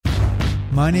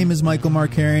My name is Michael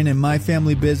Markarian, and my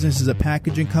family business is a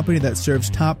packaging company that serves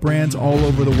top brands all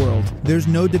over the world. There's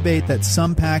no debate that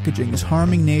some packaging is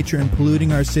harming nature and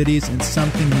polluting our cities, and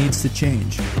something needs to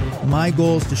change. My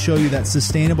goal is to show you that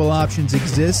sustainable options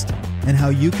exist and how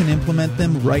you can implement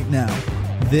them right now.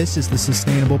 This is the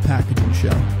Sustainable Packaging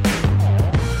Show.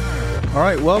 All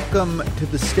right, welcome to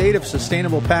the State of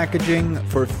Sustainable Packaging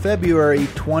for February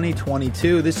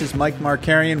 2022. This is Mike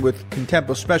Markarian with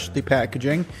Contempo Specialty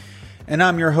Packaging, and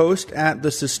I'm your host at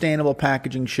the Sustainable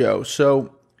Packaging Show.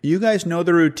 So you guys know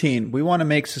the routine. We want to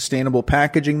make sustainable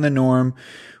packaging the norm.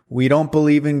 We don't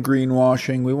believe in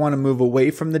greenwashing. We want to move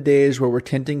away from the days where we're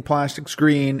tinting plastics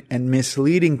green and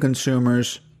misleading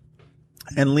consumers,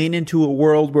 and lean into a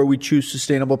world where we choose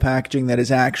sustainable packaging that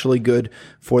is actually good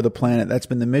for the planet. That's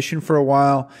been the mission for a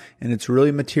while, and it's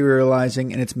really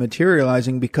materializing, and it's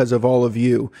materializing because of all of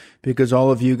you, because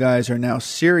all of you guys are now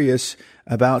serious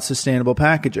about sustainable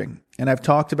packaging. And I've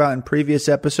talked about in previous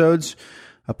episodes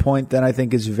a point that I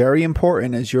think is very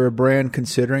important as you're a brand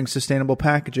considering sustainable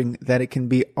packaging, that it can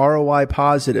be ROI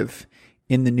positive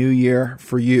in the new year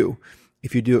for you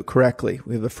if you do it correctly.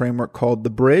 We have a framework called The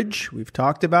Bridge. We've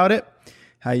talked about it,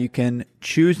 how you can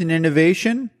choose an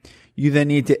innovation. You then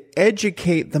need to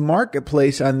educate the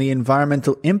marketplace on the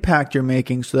environmental impact you're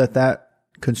making so that that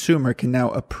consumer can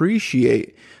now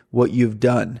appreciate what you've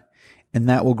done, and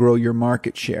that will grow your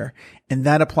market share. And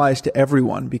that applies to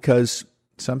everyone, because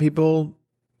some people,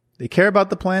 they care about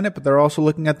the planet, but they're also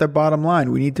looking at their bottom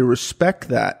line. We need to respect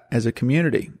that as a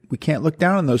community. We can't look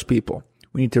down on those people.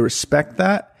 We need to respect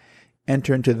that,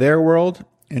 enter into their world,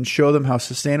 and show them how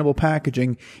sustainable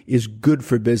packaging is good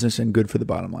for business and good for the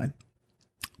bottom line.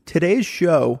 Today's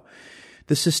show,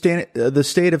 the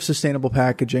State of Sustainable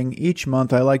Packaging, each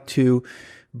month I like to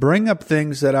bring up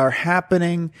things that are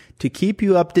happening to keep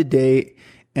you up to date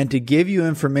and to give you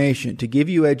information, to give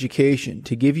you education,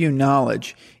 to give you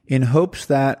knowledge, in hopes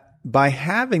that by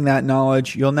having that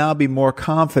knowledge, you'll now be more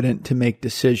confident to make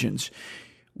decisions.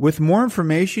 With more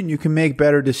information, you can make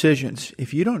better decisions.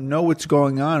 If you don't know what's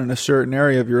going on in a certain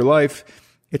area of your life,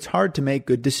 it's hard to make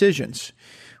good decisions.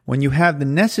 When you have the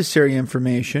necessary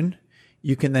information,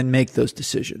 you can then make those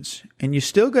decisions. And you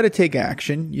still got to take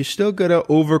action. You still got to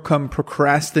overcome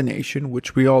procrastination,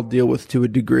 which we all deal with to a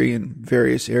degree in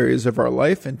various areas of our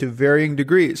life and to varying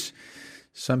degrees.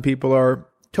 Some people are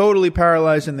totally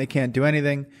paralyzed and they can't do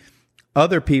anything.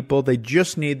 Other people, they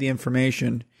just need the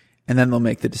information and then they'll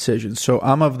make the decision. So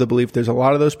I'm of the belief there's a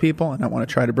lot of those people, and I want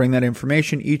to try to bring that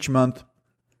information each month.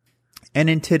 And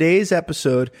in today's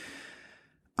episode,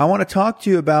 I want to talk to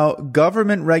you about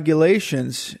government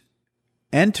regulations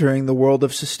entering the world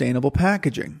of sustainable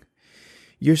packaging.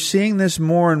 You're seeing this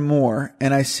more and more,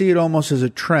 and I see it almost as a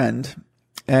trend.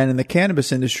 And in the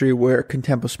cannabis industry, where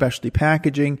Contempo Specialty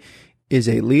Packaging is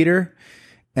a leader,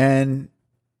 and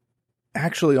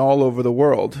actually all over the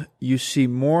world, you see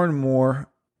more and more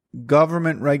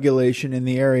government regulation in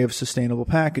the area of sustainable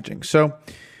packaging. So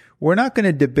we're not going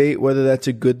to debate whether that's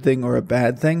a good thing or a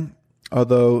bad thing,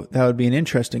 although that would be an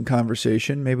interesting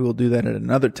conversation. Maybe we'll do that at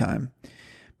another time.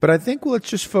 But I think let's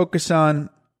just focus on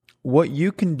what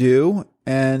you can do,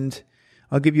 and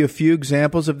I'll give you a few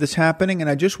examples of this happening, and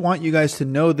I just want you guys to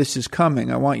know this is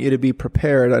coming. I want you to be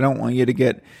prepared. I don't want you to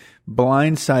get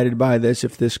blindsided by this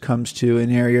if this comes to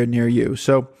an area near you.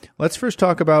 So let's first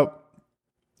talk about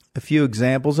a few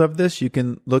examples of this. You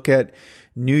can look at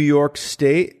New York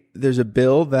State. There's a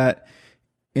bill that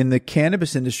in the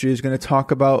cannabis industry is going to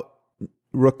talk about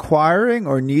requiring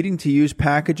or needing to use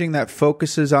packaging that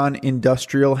focuses on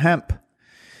industrial hemp.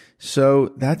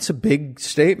 So that's a big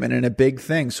statement and a big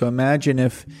thing. So imagine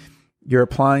if you're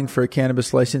applying for a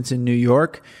cannabis license in New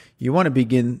York, you want to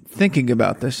begin thinking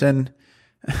about this. And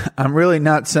I'm really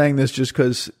not saying this just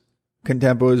because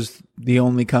Contempo is the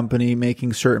only company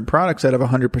making certain products out of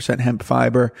 100% hemp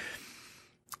fiber.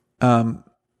 I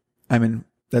mean,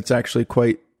 that's actually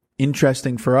quite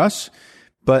interesting for us,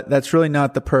 but that's really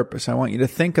not the purpose. I want you to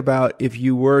think about if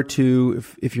you're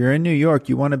in New York,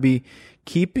 you want to be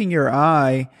keeping your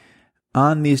eye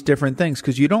on these different things,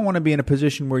 because you don't want to be in a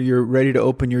position where you're ready to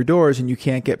open your doors and you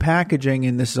can't get packaging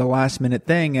and this is a last minute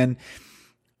thing.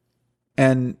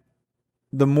 And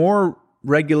the more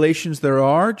regulations there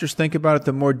are, just think about it,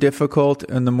 the more difficult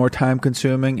and the more time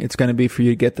consuming it's going to be for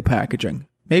you to get the packaging.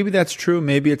 Maybe that's true,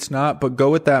 maybe it's not, but go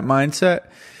with that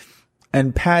mindset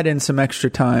and pad in some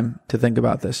extra time to think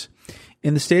about this.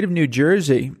 In the state of New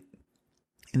Jersey,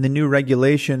 in the new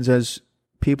regulations, as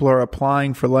people are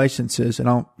applying for licenses, and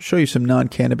I'll show you some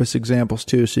non-cannabis examples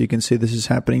too, so you can see this is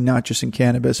happening not just in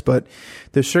cannabis, but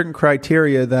there's certain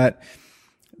criteria that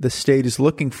the state is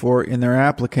looking for in their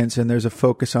applicants, and there's a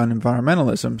focus on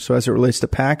environmentalism. So as it relates to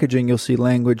packaging, you'll see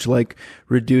language like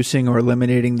reducing or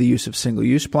eliminating the use of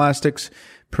single-use plastics,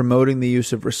 promoting the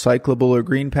use of recyclable or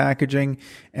green packaging,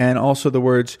 and also the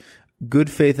words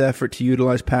good faith effort to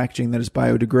utilize packaging that is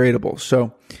biodegradable.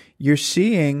 So you're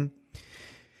seeing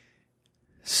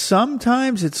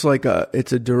sometimes it's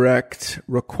a direct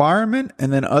requirement,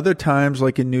 and then other times,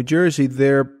 like in New Jersey,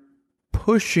 they're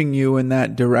pushing you in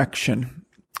that direction.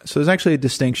 So there's actually a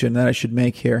distinction that I should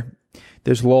make here.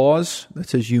 There's laws that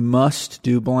says you must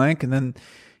do blank, and then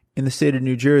in the state of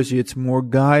New Jersey, it's more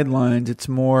guidelines. It's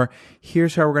more,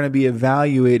 here's how we're going to be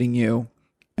evaluating you,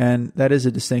 and that is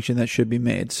a distinction that should be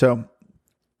made. So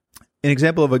an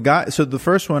example of a guide. So the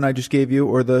first one I just gave you,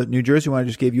 or the New Jersey one I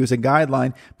just gave you, is a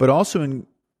guideline, but also in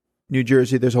New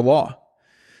Jersey, there's a law.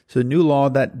 So a new law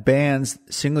that bans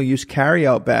single-use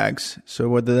carry-out bags. So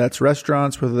whether that's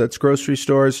restaurants, whether that's grocery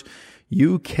stores,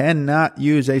 you cannot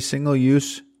use a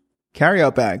single-use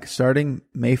carry-out bag starting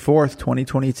May 4th,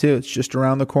 2022. It's just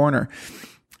around the corner.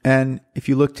 And if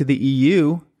you look to the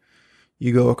EU,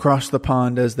 you go across the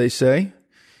pond, as they say,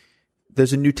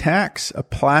 there's a new tax, a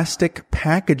plastic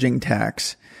packaging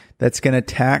tax that's going to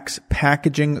tax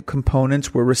packaging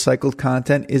components where recycled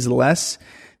content is less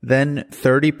than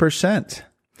 30%.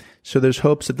 So there's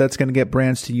hopes that that's going to get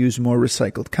brands to use more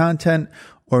recycled content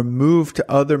or move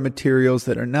to other materials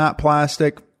that are not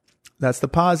plastic. That's the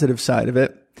positive side of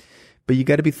it. But you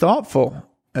got to be thoughtful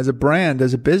as a brand,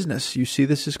 as a business. You see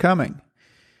this is coming.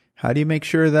 How do you make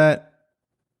sure that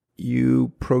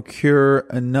you procure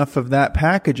enough of that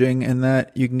packaging and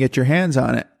that you can get your hands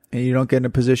on it, and you don't get in a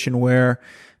position where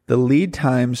the lead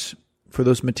times for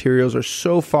those materials are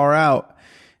so far out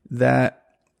that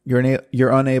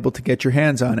you're unable to get your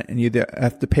hands on it, and you either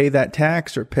have to pay that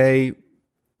tax or pay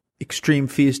extreme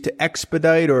fees to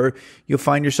expedite, or you'll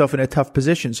find yourself in a tough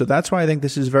position. So that's why I think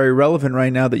this is very relevant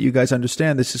right now, that you guys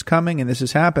understand this is coming and this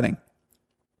is happening.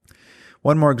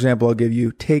 One more example I'll give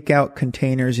you. Takeout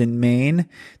containers in Maine,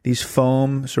 these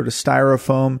foam, sort of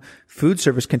styrofoam food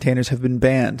service containers have been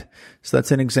banned. So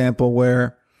that's an example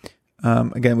where,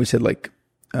 again, we said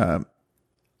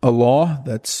a law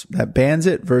that bans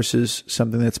it versus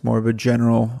something that's more of a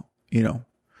general,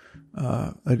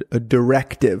 a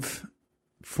directive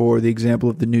for the example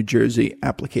of the New Jersey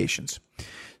applications.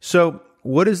 So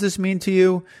what does this mean to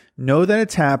you? Know that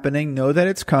it's happening. Know that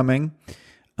it's coming.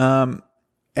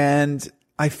 And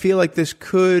I feel like there's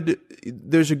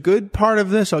a good part of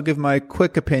this. I'll give my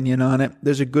quick opinion on it.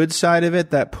 There's a good side of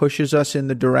it that pushes us in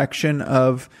the direction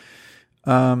of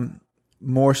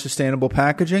more sustainable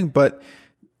packaging, but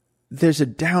there's a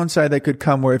downside that could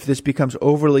come where if this becomes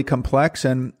overly complex,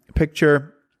 and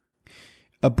picture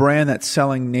a brand that's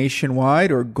selling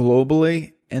nationwide or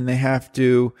globally, and they have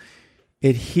to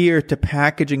adhere to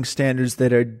packaging standards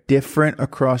that are different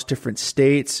across different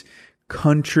states,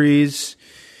 countries.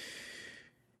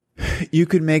 You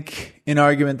could make an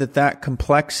argument that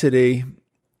complexity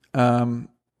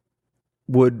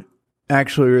would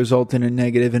actually result in a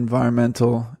negative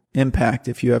environmental impact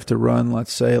if you have to run,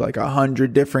 let's say, like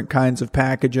 100 different kinds of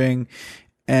packaging,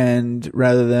 and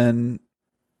rather than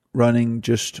running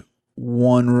just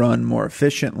one run more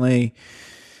efficiently.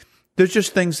 There's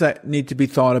just things that need to be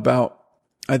thought about.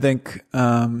 I think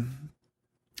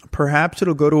perhaps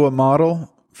it'll go to a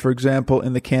model. For example,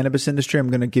 in the cannabis industry, I'm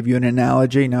going to give you an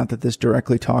analogy, not that this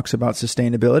directly talks about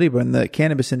sustainability, but in the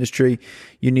cannabis industry,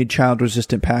 you need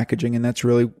child-resistant packaging, and that's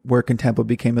really where Contempla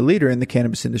became a leader in the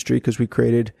cannabis industry, because we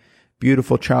created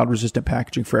beautiful child-resistant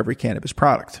packaging for every cannabis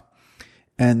product.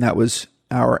 And that was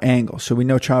our angle. So we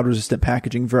know child-resistant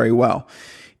packaging very well.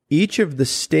 Each of the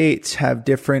states have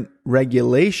different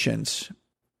regulations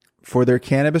for their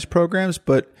cannabis programs,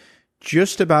 but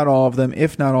just about all of them,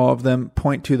 if not all of them,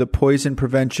 point to the Poison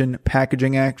Prevention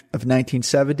Packaging Act of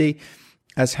 1970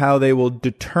 as how they will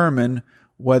determine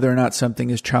whether or not something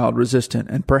is child resistant.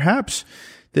 And perhaps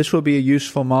this will be a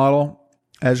useful model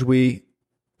if we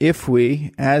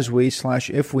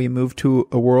move to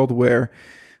a world where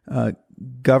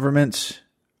governments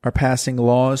are passing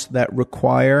laws that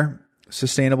require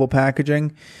sustainable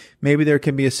packaging. Maybe there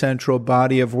can be a central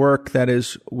body of work that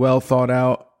is well thought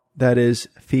out, that is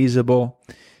feasible,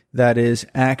 that is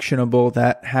actionable,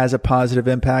 that has a positive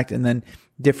impact, and then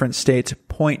different states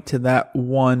point to that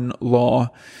one law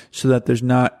so that there's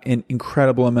not an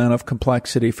incredible amount of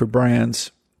complexity for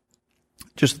brands.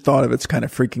 Just the thought of it's kind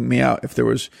of freaking me out. If there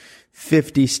was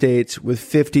 50 states with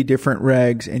 50 different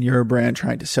regs and you're a brand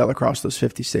trying to sell across those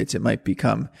 50 states, it might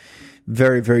become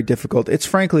very, very difficult. It's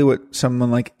frankly what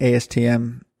someone like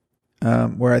ASTM,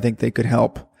 where I think they could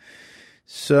help.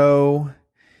 So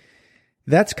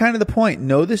that's kind of the point.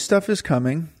 Know this stuff is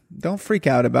coming. Don't freak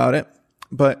out about it,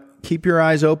 but keep your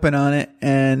eyes open on it.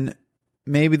 And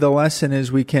maybe the lesson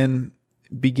is we can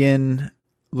begin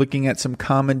looking at some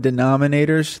common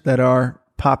denominators that are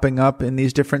popping up in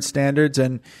these different standards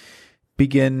and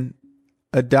begin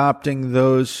adopting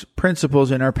those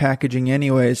principles in our packaging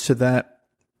anyways, so that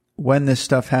when this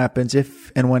stuff happens,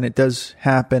 if and when it does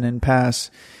happen and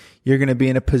pass, you're going to be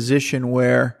in a position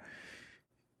where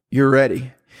you're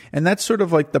ready. And that's sort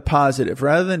of like the positive.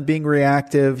 Rather than being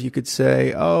reactive, you could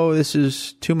say, oh, this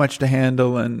is too much to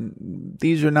handle and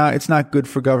it's not good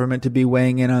for government to be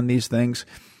weighing in on these things.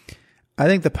 I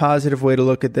think the positive way to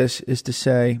look at this is to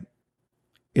say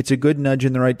it's a good nudge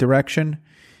in the right direction,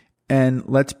 and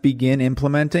let's begin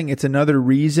implementing. It's another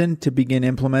reason to begin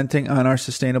implementing on our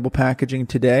sustainable packaging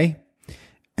today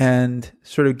and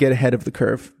sort of get ahead of the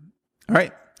curve. All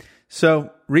right.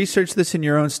 So research this in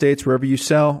your own states, wherever you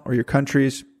sell, or your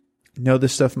countries. Know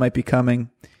this stuff might be coming,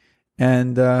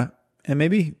 and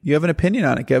maybe you have an opinion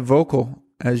on it. Get vocal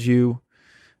as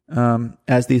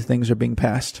these things are being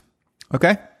passed.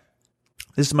 Okay.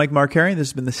 This is Mike Markarian. This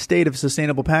has been the State of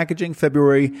Sustainable Packaging,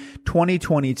 February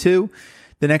 2022.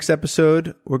 The next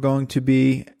episode, we're going to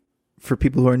be, for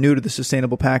people who are new to the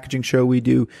Sustainable Packaging Show, we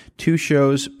do 2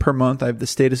 shows per month. I have the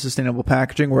State of Sustainable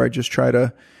Packaging, where I just try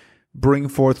to bring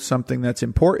forth something that's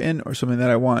important or something that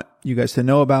I want you guys to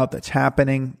know about that's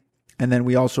happening. And then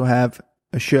we also have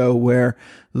a show where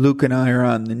Luke and I are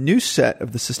on the new set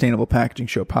of the Sustainable Packaging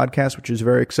Show podcast, which is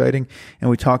very exciting. And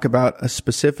we talk about a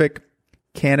specific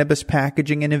cannabis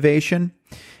packaging innovation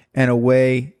and a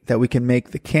way that we can make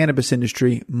the cannabis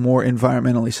industry more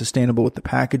environmentally sustainable with the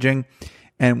packaging.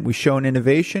 And we show an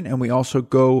innovation, and we also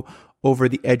go over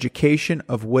the education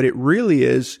of what it really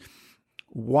is,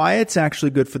 why it's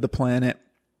actually good for the planet.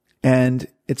 And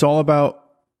it's all about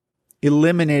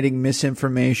eliminating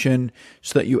misinformation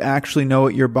so that you actually know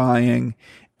what you're buying.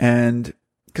 And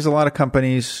because a lot of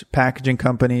companies, packaging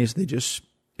companies,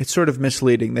 it's sort of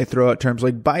misleading. They throw out terms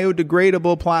like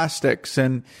biodegradable plastics,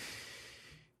 and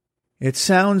it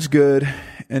sounds good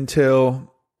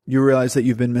until you realize that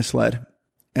you've been misled.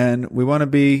 And we want to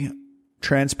be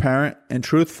transparent and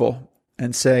truthful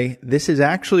and say, this is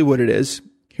actually what it is.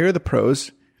 Here are the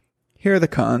pros. Here are the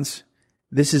cons.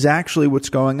 This is actually what's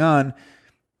going on.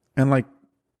 And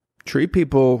treat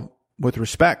people with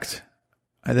respect.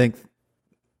 I think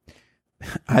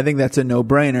that's a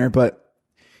no-brainer, but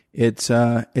it's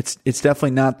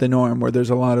definitely not the norm, where there's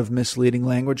a lot of misleading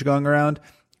language going around.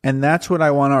 And that's what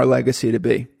I want our legacy to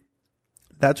be.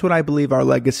 That's what I believe our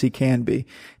legacy can be.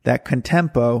 That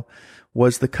Contempo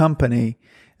was the company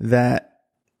that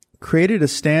created a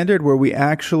standard where we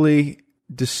actually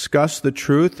discuss the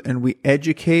truth and we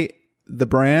educate the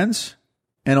brands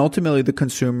and ultimately the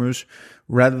consumers,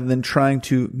 rather than trying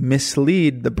to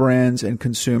mislead the brands and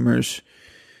consumers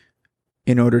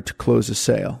in order to close a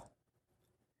sale.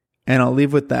 And I'll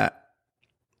leave with that.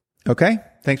 Okay?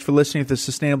 Thanks for listening to the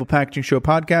Sustainable Packaging Show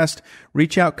podcast.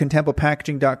 Reach out,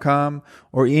 contempopackaging.com,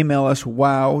 or email us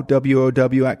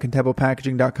W-O-W, at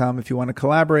contempopackaging.com if you want to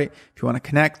collaborate, if you want to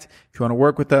connect, if you want to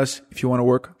work with us, if you want to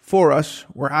work for us.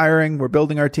 We're hiring, we're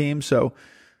building our team, so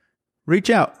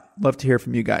reach out. Love to hear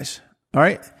from you guys. All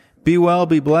right? Be well,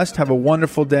 be blessed, have a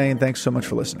wonderful day, and thanks so much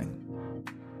for listening.